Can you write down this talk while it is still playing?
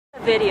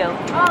Video.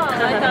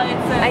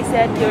 I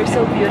said you're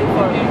so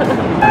beautiful.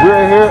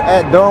 We're here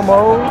at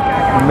Domo,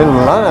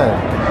 Milan,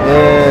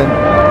 and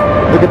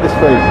look at this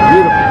place,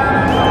 beautiful.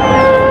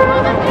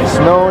 It's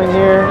snowing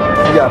here.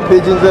 We got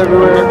pigeons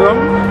everywhere,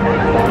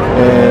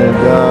 and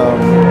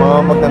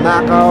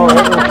magnanakaw.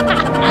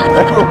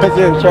 Everyone's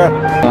here trying.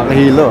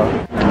 Nakahilo.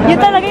 Yun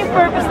talaga yung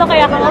purpose na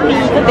kaya kang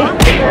umiikot eh.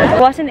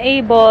 Wasn't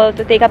able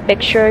to take a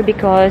picture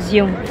because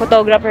yung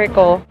photographer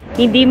ko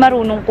hindi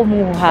marunong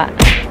kumuha.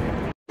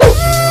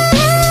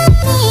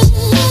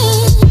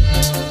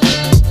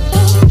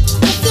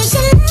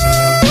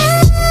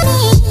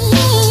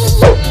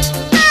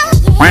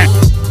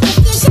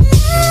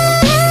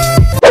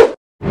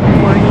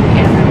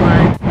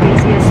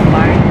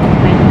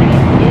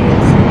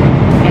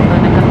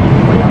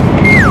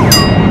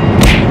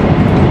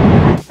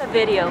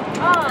 Video.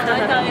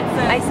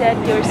 I said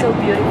you're so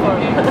beautiful.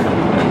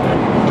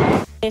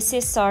 This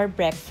is our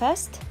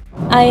breakfast.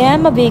 I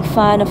am a big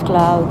fan of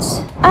clouds.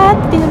 At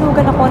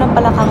tinulugan ako ng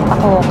palakang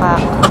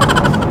pakokak.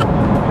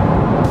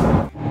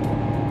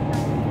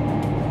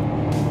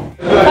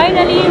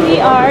 Finally, we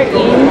are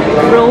in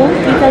Rome,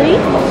 Italy.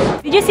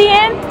 Did you see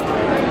him?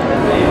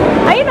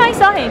 Ayun, I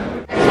saw him.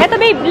 Eto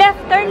babe,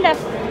 left, turn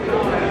left.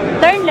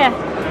 Turn left.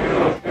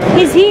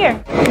 He's here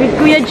with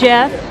Kuya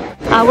Jeff.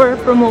 Our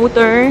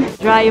promoter,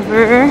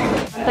 driver,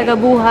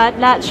 taga-buhat,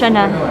 lahat siya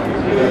na.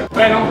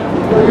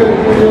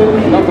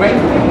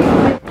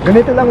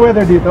 Ganito lang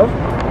weather dito?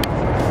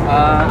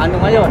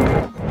 Ano ngayon?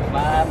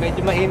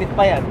 Medyo mainit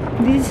pa yan.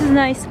 This is a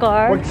nice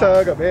car. Pag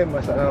sa gabi,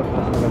 masarap.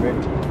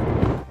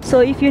 So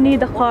if you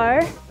need a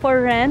car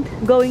for rent,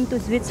 going to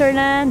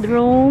Switzerland,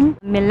 Rome,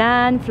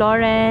 Milan,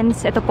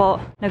 Florence, ito po,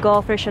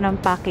 nag-offer siya ng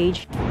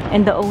package.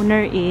 And the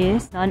owner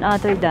is none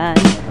other than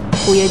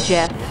Kuya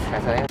Jeff.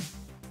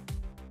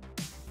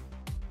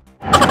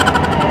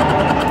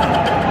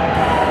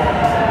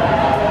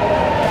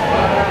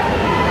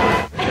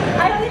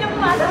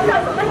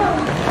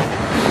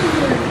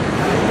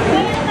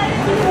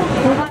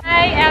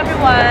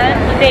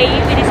 Today,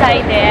 we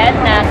decided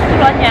na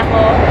tuturuan niya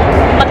ako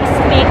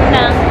mag-speak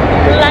ng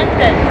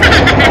London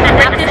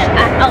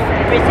accent. Oh,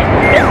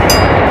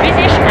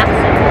 British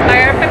accent.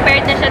 Or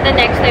prepared na siya the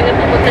next time na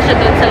pupunta siya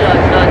doon sa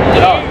London.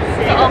 Yes.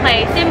 So,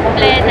 okay. Simple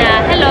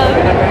na, hello.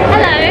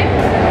 Hello.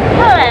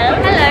 Hello.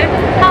 Hello.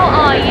 How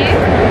are you?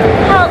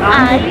 How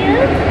are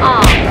you?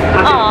 How are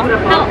you?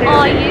 How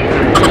are you?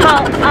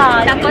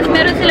 Tapos,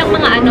 meron silang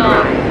mga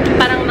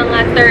parang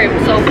mga terms.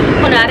 So,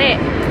 kunwari,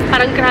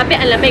 parang grabe,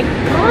 ang lamig.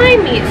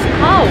 Blimey, it's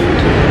cold.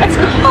 It's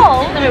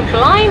cold.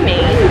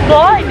 Blimey.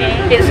 Blimey.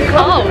 It's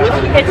cold.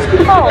 It's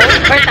cold.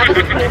 Or tapos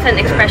minsan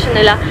expression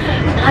nila,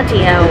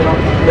 bloody hell.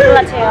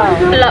 Bloody hell.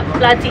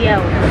 Bloody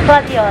hell.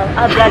 Bloody hell.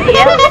 Bloody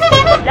hell.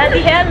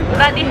 Bloody hell.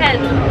 Bloody hell.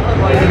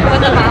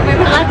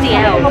 Bloody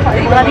hell.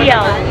 Bloody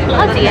hell.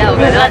 Bloody hell.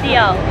 Bloody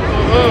hell.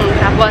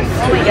 Tapos,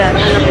 Oh my gosh.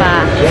 ano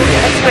pa?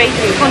 That's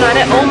crazy.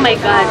 Kunwari, oh my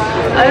God.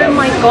 Oh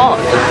my God.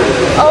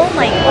 Oh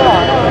my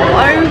god.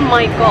 Oh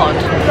my God.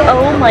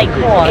 Oh my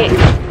god. It's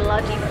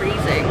bloody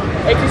freezing.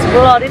 It is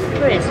bloody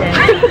freezing.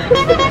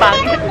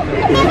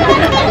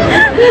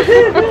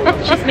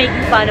 She's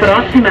making fun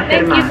of me.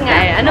 Thank you nga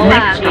eh. Ano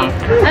ba?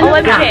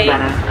 OMG.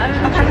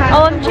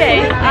 OMG.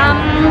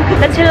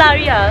 That's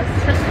hilarious.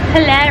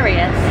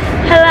 Hilarious.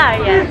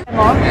 Hilarious.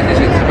 Huh?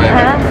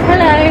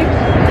 Hello.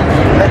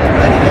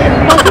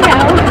 Bloody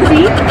hell.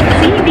 See?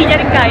 See? Hindi niya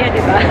rin kaya,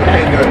 di ba?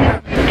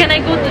 Can I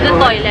go to the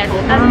toilet?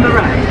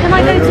 Can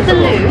I go to the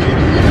loo?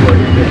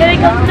 Can I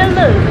go to the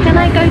loo? Can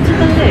I go to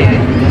the loo?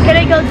 Can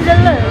I go to the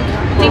loo?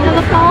 Do you have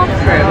a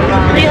bathroom?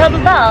 Do you have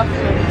a bath?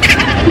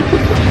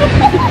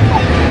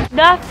 Good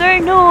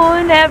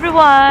afternoon,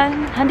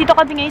 everyone! Nandito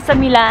kami ngayon sa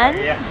Milan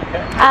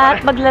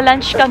at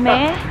magla-lunch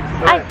kami.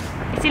 Ay,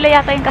 sila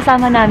yata yung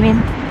kasama namin.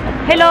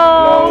 Hello!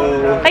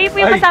 Kayo po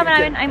yung kasama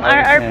namin. I'm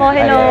RR po.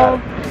 Hello!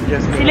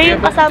 Sila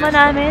yung kasama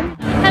namin.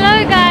 Hello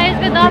guys,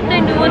 good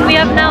afternoon. We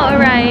have now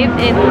arrived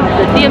in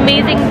the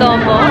amazing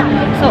Domo.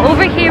 So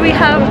over here we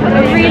have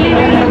a really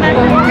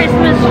nice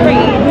Christmas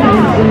tree.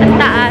 Ang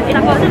taas.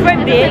 Tapos super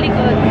big.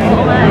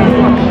 Oo nga.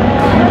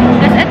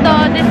 Tapos ito,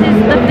 this is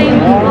the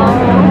famous Domo.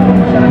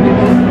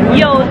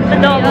 Yo, the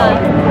Domo.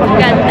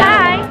 Ganda.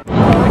 Hi!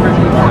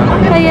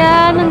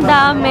 Kaya, ang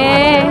dami.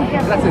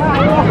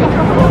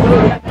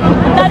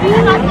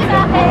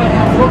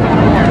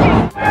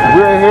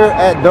 We're here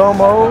at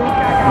Domo,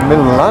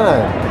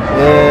 Milan,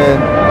 and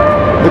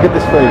look at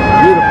this place,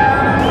 beautiful.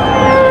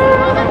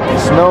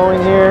 It's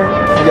snowing here.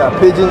 We got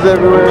pigeons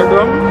everywhere,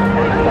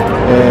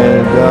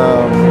 and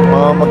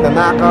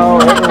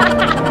magnanakaw.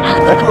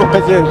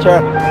 Everyone's here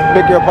trying to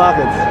pick your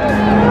pockets.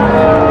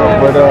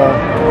 But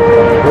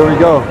here we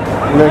go.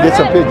 We're gonna get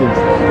some pigeons.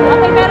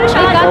 Okay, meron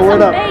siya. I got Oh, some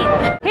what up? bait.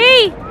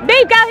 Hey!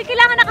 Babe,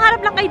 kailangan nakaharap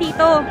lang kayo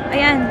dito.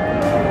 Ayan.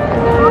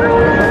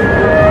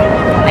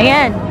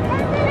 Ayan.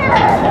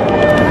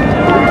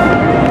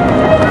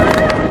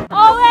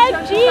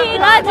 OMG!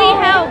 Bloody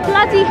hell!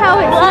 Bloody hell,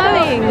 it's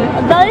snowing!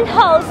 Bloody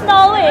hell,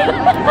 snowing!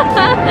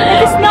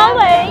 It's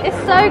snowing!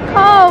 It's so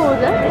cold!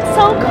 It's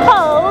so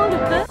cold!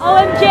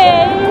 OMG!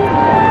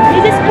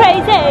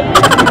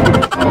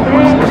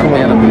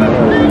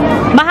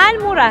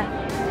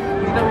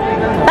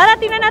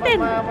 natin.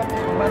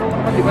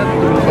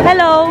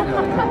 Hello.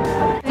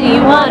 Do you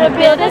wanna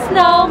build a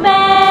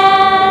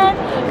snowman?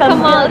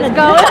 Come on, let's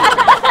go.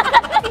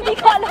 Hindi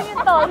ko alam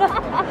yung tono.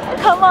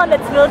 Come on,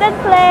 let's build and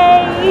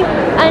play.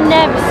 I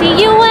never see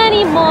you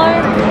anymore.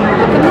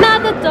 Come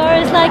out the door,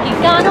 it's like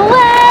you've gone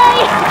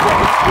away.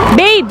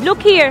 Babe,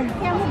 look here.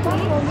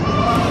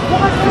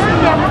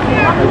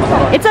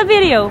 It's a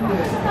video.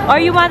 Or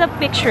you want a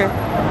picture?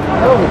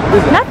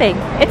 Nothing.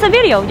 It's a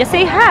video. Just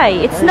say hi.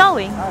 It's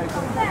snowing.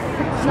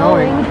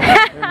 Snowing. We're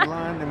in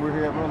Milan and we're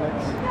here at Rolex.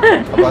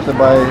 About to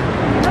buy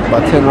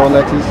about 10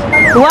 Rolexes.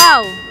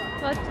 Wow.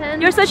 What,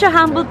 10? You're such a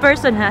humble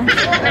person, huh?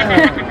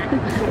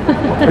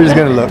 We're just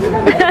gonna look.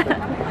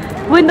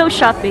 Window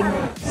shopping.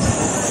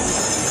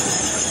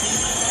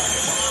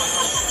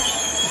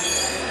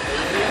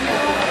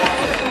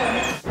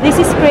 This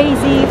is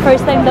crazy.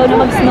 First time daw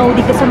na mag-snow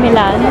dito sa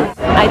Milan.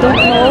 I don't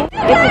know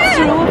if it's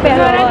true,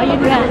 pero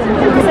ayun nga.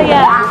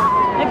 Masaya.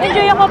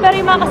 Nag-enjoy ako, pero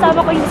yung mga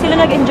kasama ko, hindi sila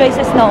nag-enjoy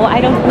sa snow. I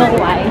don't know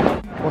why.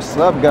 What's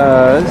up,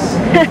 guys?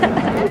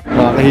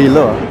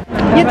 Nakakahilo.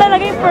 Yun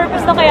talaga yung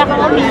purpose na kaya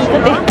kang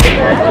umiikot eh.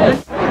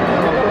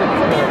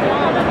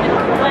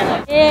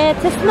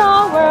 It's a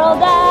snow world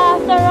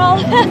after all.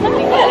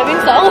 Alam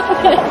yung song.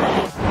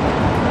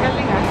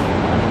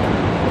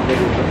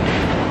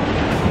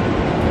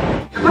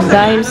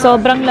 Dahil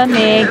sobrang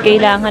lamig,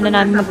 kailangan na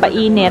namin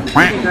magpainit.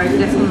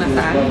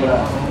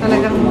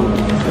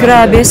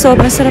 Grabe,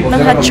 sobrang sarap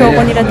ng hot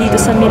choco nila dito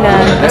sa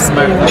Milan.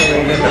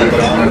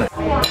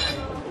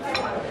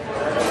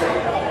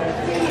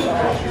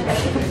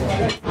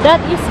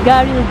 That is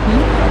Garil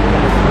beef.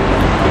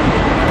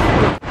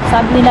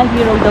 Sabi nila,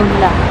 hero daw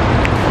nila.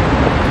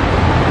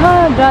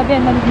 Ah, grabe,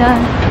 ang lamig na.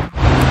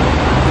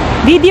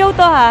 Video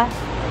to ha.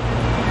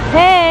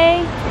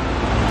 Hey!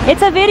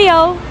 It's a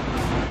video.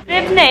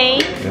 Good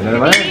evening.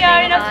 We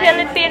are in a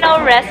Filipino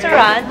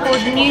restaurant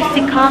called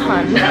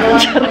Musikahan.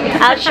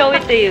 I'll show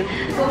it to you.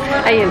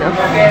 Ayun o.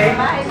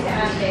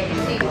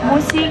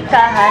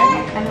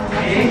 Musikahan.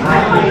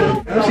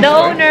 The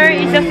owner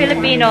is a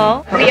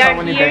Filipino. We are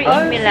here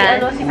in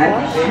Milan.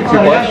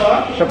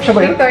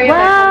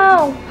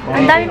 Wow!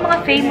 Ang daming mga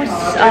famous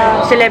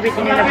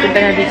celebrity na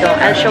nagpunta na dito.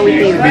 I'll show it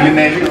to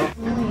you.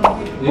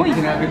 Uy!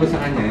 Sinabi ko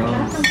sa kanya yun.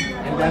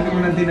 Ang dami mo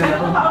nang dinala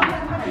ko.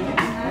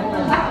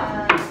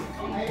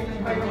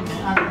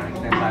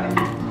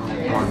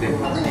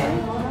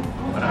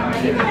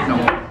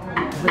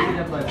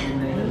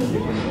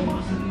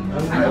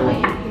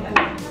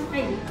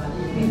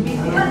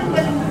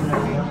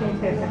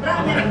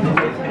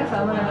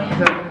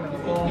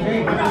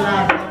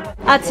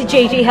 At si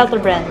JJ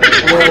Brand.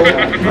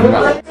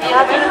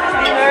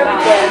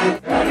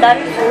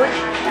 Dami food.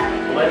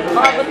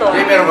 Mga buto.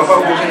 Meron ka pa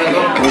ubusin na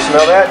to? Can you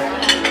smell that?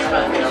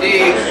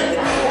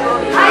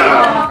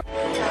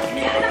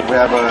 We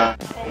have a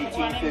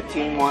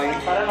 18-15 wine.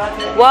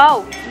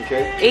 Wow!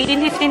 Okay.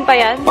 18-15 pa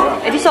yan.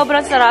 Eh di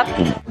sobrang sarap.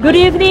 Good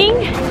evening!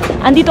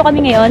 Andito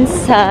kami ngayon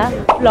sa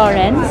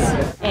Florence.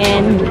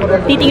 And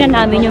titingnan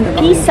namin yung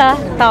Pisa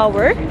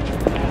Tower.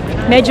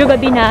 Medyo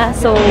gabi na,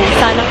 so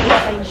sana kita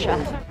pa rin siya.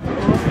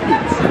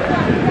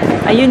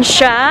 Ayun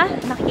siya.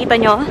 Nakikita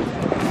nyo?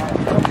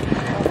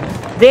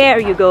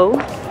 There you go.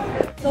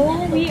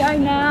 So we are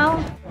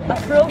now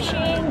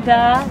approaching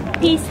the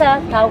Pisa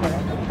Tower.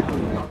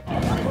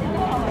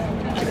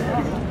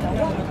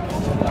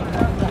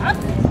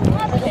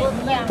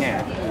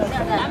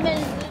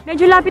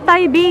 Medyo lapit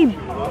tayo, babe.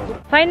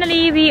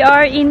 Finally, we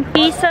are in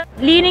Pisa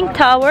Leaning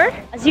Tower.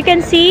 As you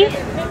can see,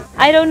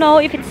 I don't know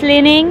if it's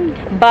leaning,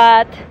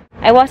 but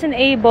I wasn't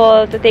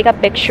able to take a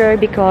picture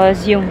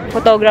because yung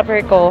photographer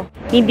ko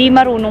hindi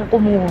marunong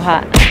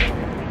kumuha.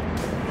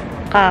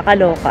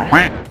 Kakaloka.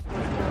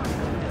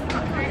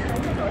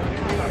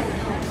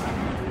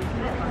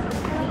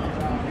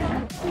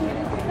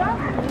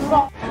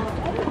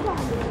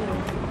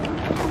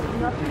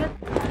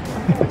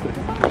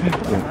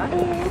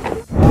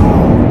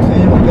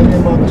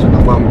 Ganyan mga gusto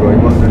ng Bambo, yung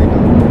mga ganito.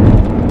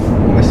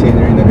 Mga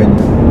scenery na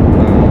ganyan.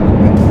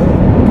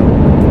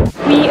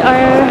 We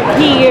are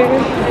here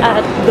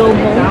at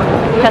Duomo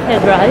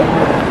Cathedral.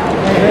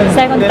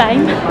 Second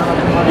time.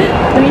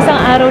 Nung isang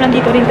araw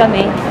nandito rin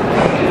kami.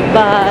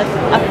 But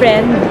a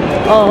friend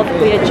of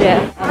Kuya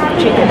Jeff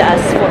treated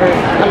us for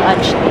a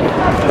lunch date.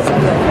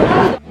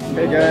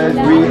 Hey guys,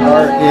 we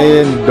are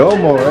in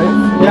Duomo, right?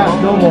 Yeah,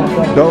 Duomo.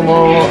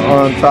 Duomo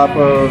on top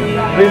of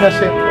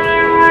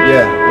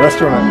yeah,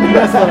 restaurant.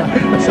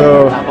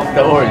 So Top of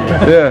the world.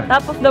 yeah.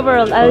 Top of the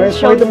world. I'll Okay,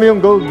 show pakita mo you.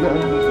 yung gold.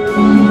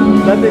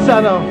 That is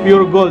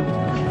pure gold.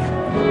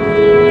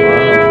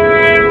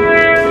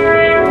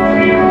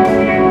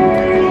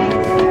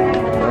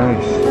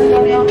 Nice.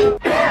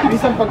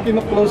 Minsan pag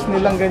kino-close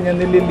nilang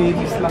ganyan,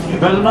 nililinis lang.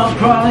 Better not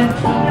cry,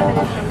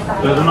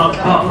 better not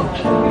pout,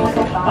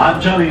 I'll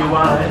tell you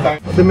why.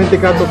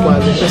 Dimenticato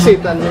quale. Kasi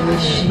Italiano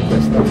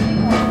questo.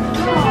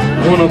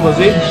 Uno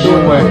così?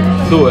 Due.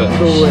 Due.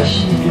 Due.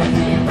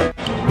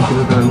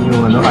 Nakita namin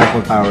yung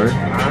Eiffel Tower.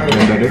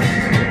 Ganda rin.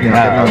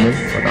 Nakita namin.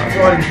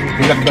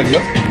 Nilagdag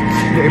yun?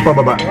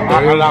 Ipababa.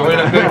 Wala ko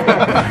yun.